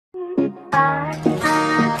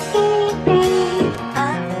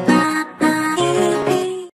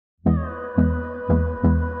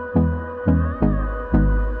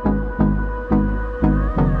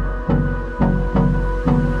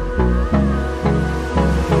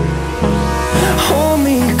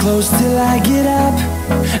Close till I get up.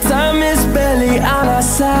 Time is barely on our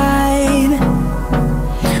side.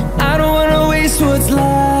 I don't wanna waste what's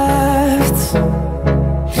left.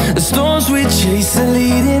 The storms we chase are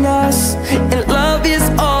leading us, and love is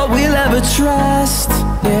all we'll ever trust.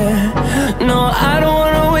 Yeah, no, I don't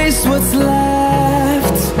wanna waste what's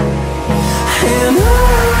left. And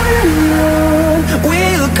on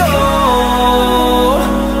we'll go,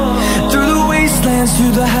 through the wastelands,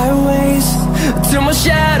 through the highways, till my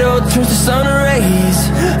shadow turns to sun rays.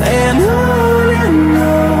 And on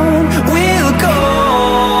we'll go,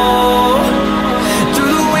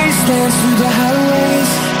 through the wastelands, through the highways,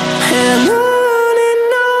 and on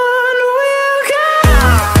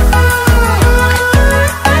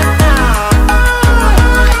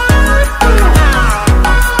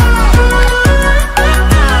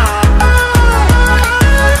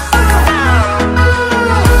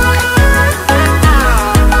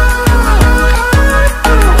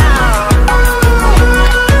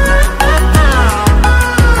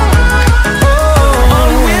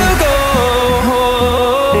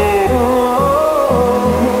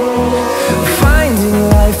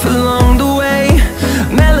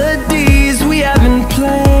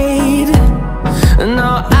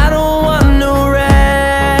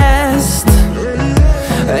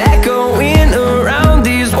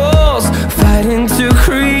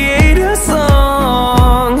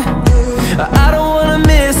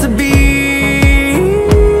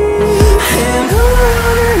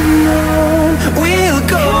we'll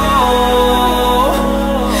go.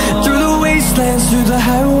 Through the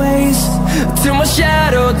highways, till my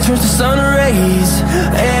shadow turns to sun rays.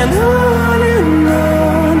 And on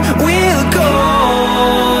we'll go,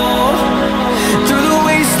 through the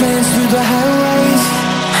wastelands, through the highways,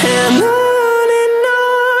 and on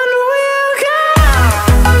we'll go.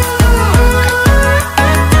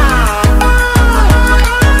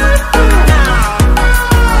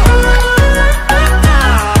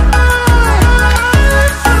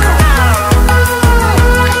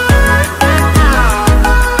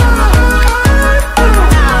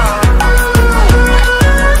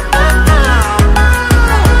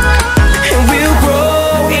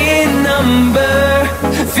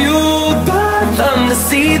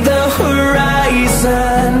 See the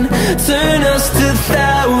horizon turn us to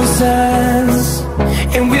thousands,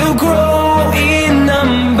 and we'll grow in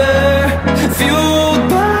number, fueled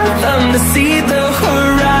by them. To see the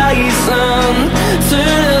horizon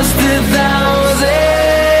turn us to thousands,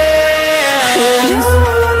 and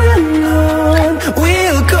on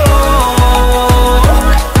we'll go,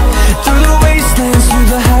 through the wastelands, through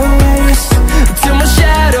the highways, till my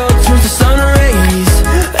shadow turns to sun rays.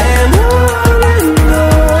 And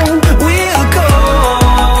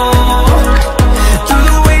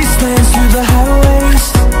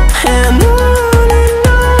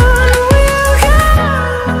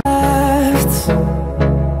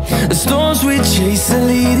chase are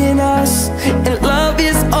leading us, and love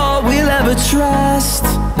is all we'll ever trust.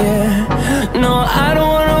 Yeah, no, I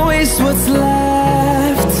don't wanna waste what's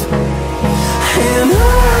left. And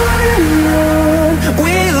on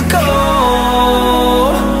we'll go,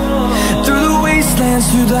 through the wastelands,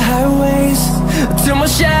 through the highways, till my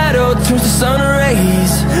shadow turns to sun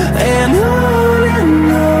rays. And on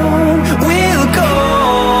we'll go,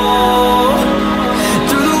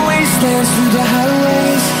 through the wastelands, through the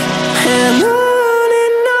highways, and on.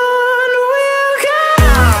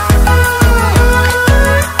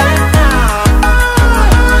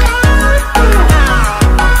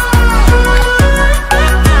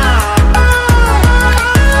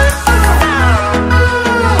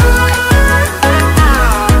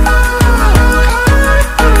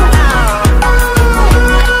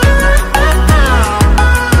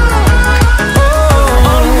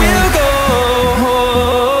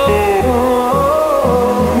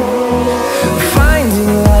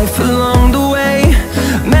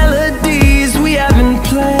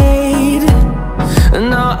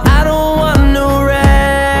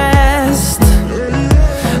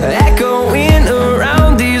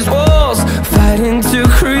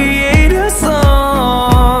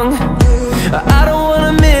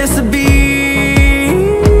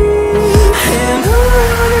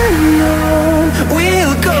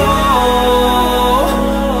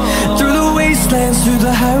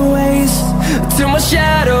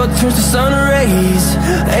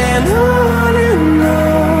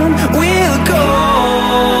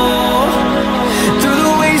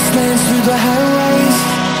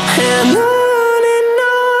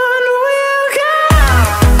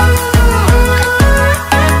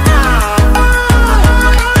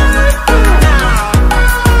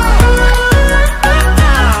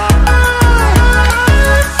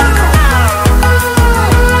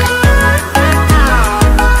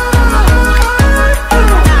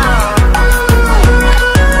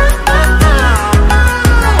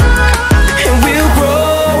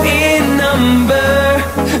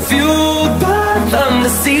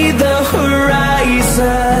 see the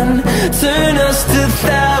horizon, turn us to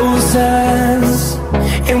thousands,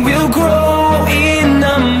 and we'll grow in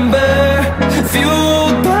number,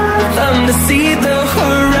 fueled by them to see the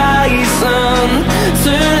horizon,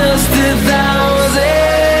 turn